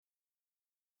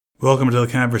Welcome to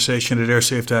the conversation at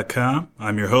airsafe.com.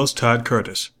 I'm your host, Todd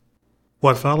Curtis.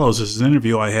 What follows is an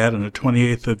interview I had on the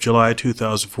 28th of July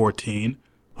 2014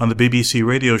 on the BBC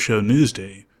radio show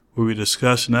Newsday, where we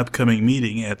discussed an upcoming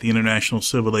meeting at the International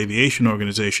Civil Aviation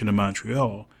Organization in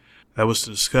Montreal that was to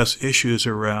discuss issues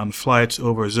around flights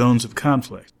over zones of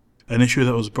conflict, an issue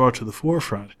that was brought to the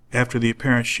forefront after the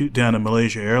apparent shoot-down of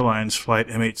Malaysia Airlines flight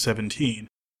MH17.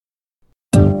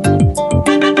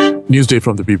 Newsday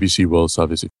from the BBC World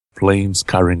Service. Planes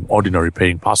carrying ordinary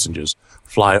paying passengers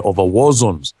fly over war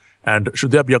zones. And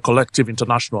should there be a collective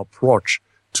international approach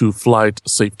to flight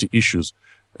safety issues?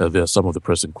 There are some of the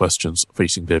pressing questions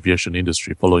facing the aviation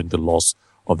industry following the loss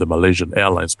of the Malaysian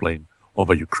Airlines plane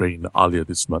over Ukraine earlier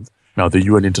this month. Now, the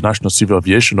UN International Civil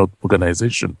Aviation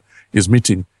Organization is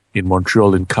meeting in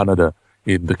Montreal in Canada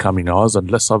in the coming hours. And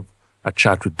let's have a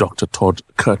chat with Dr. Todd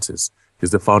Curtis.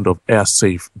 He's the founder of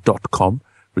airsafe.com,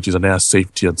 which is an air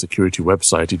safety and security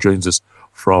website. He joins us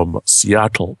from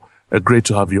Seattle. Great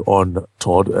to have you on,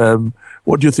 Todd.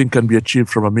 What do you think can be achieved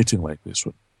from a meeting like this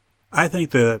one? I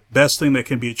think the best thing that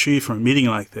can be achieved from a meeting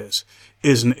like this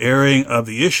is an airing of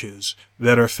the issues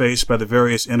that are faced by the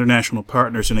various international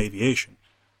partners in aviation.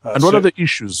 And what are the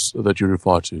issues that you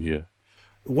refer to here?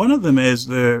 One of them is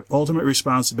the ultimate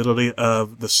responsibility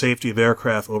of the safety of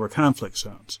aircraft over conflict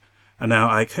zones. And now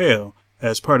ICAO,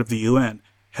 as part of the UN,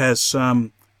 has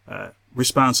some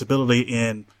responsibility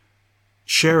in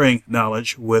sharing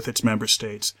knowledge with its member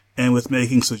states and with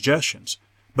making suggestions.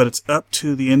 But it's up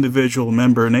to the individual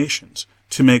member nations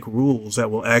to make rules that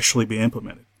will actually be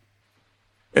implemented.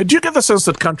 Do you get the sense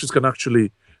that countries can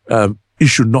actually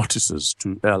issue notices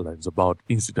to airlines about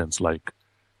incidents like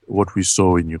what we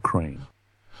saw in Ukraine?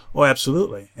 Oh,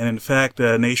 absolutely. And in fact,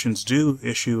 nations do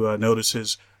issue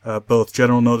notices, both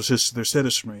general notices to their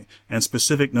citizenry and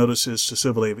specific notices to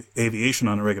civil aviation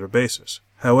on a regular basis.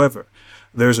 However,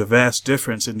 there's a vast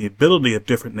difference in the ability of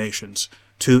different nations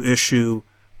to issue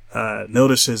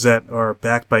notices that are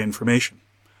backed by information.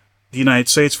 The United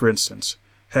States, for instance,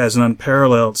 has an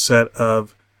unparalleled set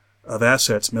of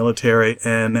assets, military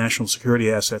and national security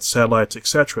assets, satellites,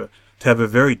 etc., to have a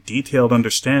very detailed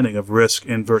understanding of risk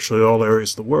in virtually all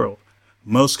areas of the world.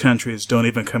 Most countries don't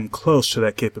even come close to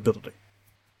that capability.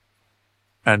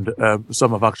 And some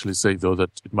have actually said, though,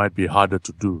 that it might be harder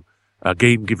to do.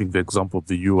 Again, giving the example of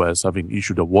the U.S. having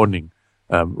issued a warning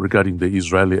regarding the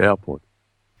Israeli airport.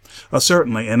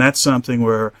 Certainly, and that's something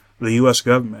where the U.S.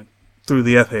 government, through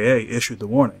the FAA, issued the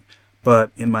warning. But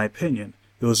in my opinion,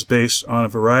 it was based on a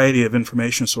variety of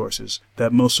information sources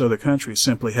that most other countries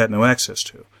simply had no access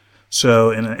to.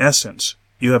 So, in essence,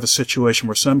 you have a situation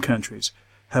where some countries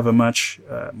have a much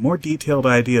more detailed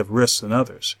idea of risks than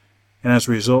others. And as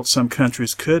a result, some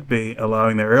countries could be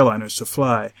allowing their airliners to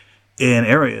fly in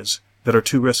areas that are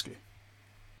too risky.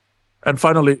 And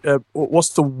finally, what's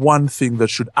the one thing that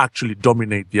should actually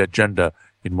dominate the agenda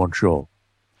in Montreal?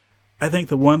 I think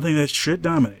the one thing that should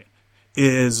dominate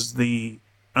is the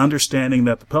understanding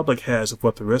that the public has of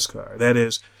what the risks are. That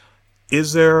is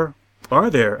are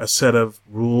there a set of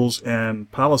rules and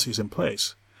policies in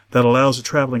place that allows the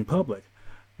traveling public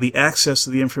the access to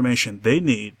the information they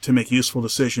need to make useful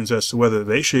decisions as to whether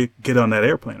they should get on that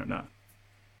airplane or not?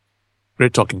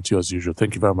 Great talking to you as usual.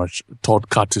 Thank you very much, Todd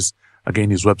Curtis. Again,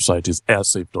 his website is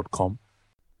airsafe.com.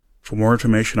 For more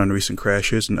information on recent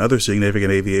crashes and other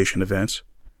significant aviation events,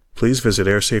 please visit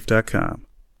airsafe.com.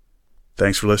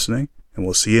 Thanks for listening, and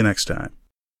we'll see you next time.